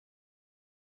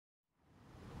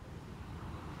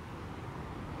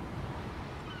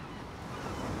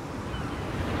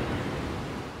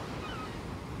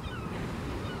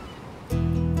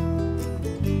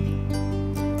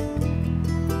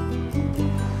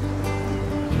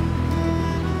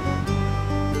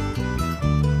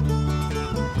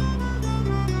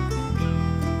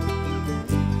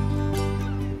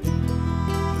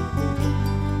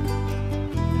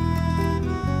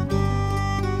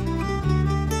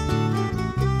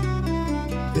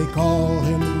They call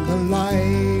him the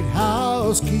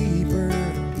Lighthouse Keeper.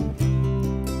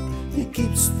 He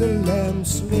keeps the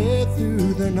lamps lit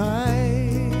through the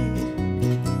night.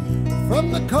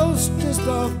 From the coast just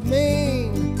off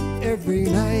Maine, every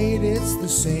night it's the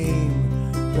same.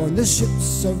 Warn the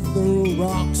ships of the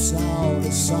rocks out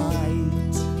of sight.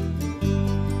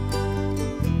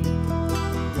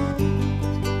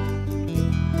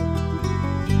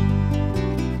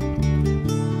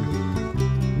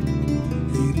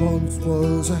 He once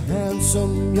was a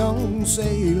handsome young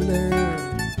sailor.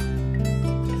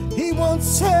 He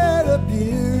once had a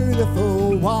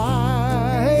beautiful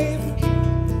wife.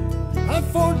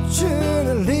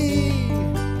 Unfortunately,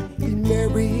 he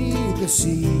married the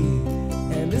sea,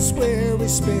 and it's where he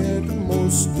spent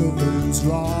most of his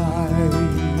life.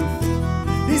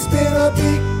 He's been a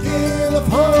beacon of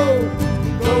hope,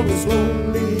 though he's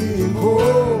lonely and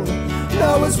cold.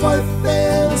 Now his wife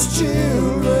and his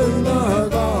children are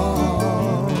gone.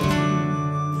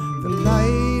 The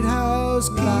Lighthouse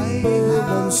Keeper,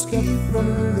 one step from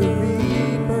the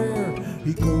reaper,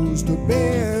 he goes to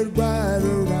bed right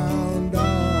around dawn.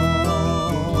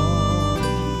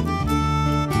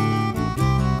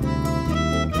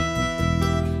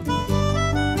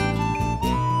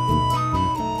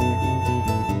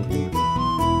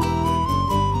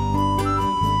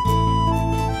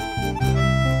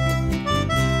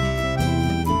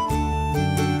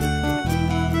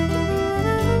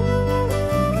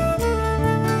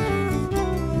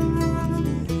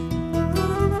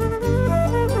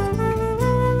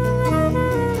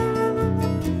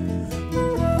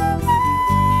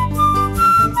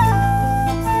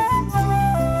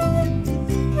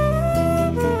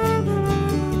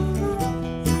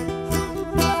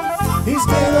 He's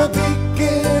been a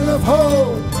beacon of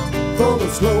hope, though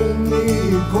it's lonely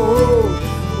and cold.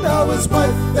 Now his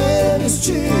wife and his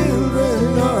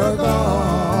children are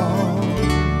gone.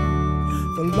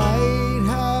 The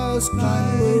Lighthouse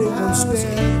Keeper, one step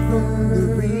from the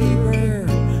reaper,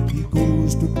 he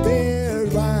goes to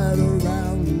bed right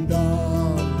around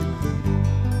dawn.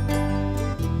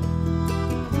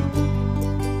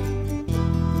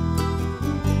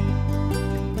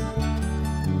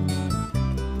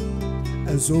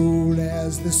 As old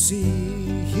as the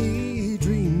sea, he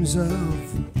dreams of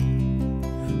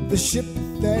the ship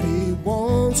that he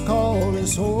once called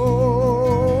his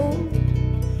home.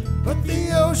 But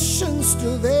the ocean's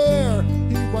still there,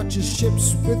 he watches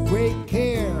ships with great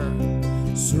care,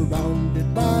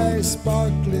 surrounded by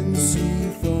sparkling sea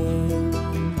foam.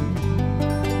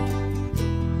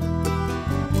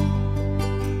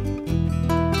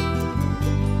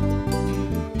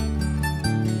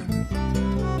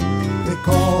 They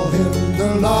call him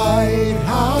the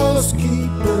Lighthouse Keeper.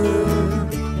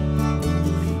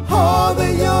 All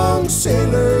the young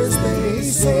sailors, they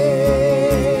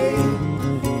say,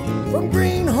 from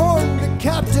greenhorn to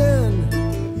captain,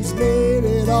 he's made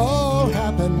it all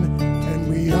happen, and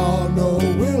we all know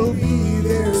we'll be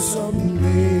there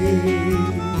someday.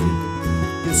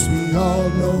 Yes, we all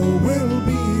know we'll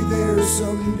be there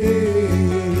someday,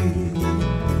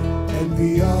 and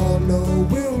we all know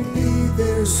we'll be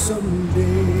there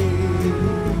someday.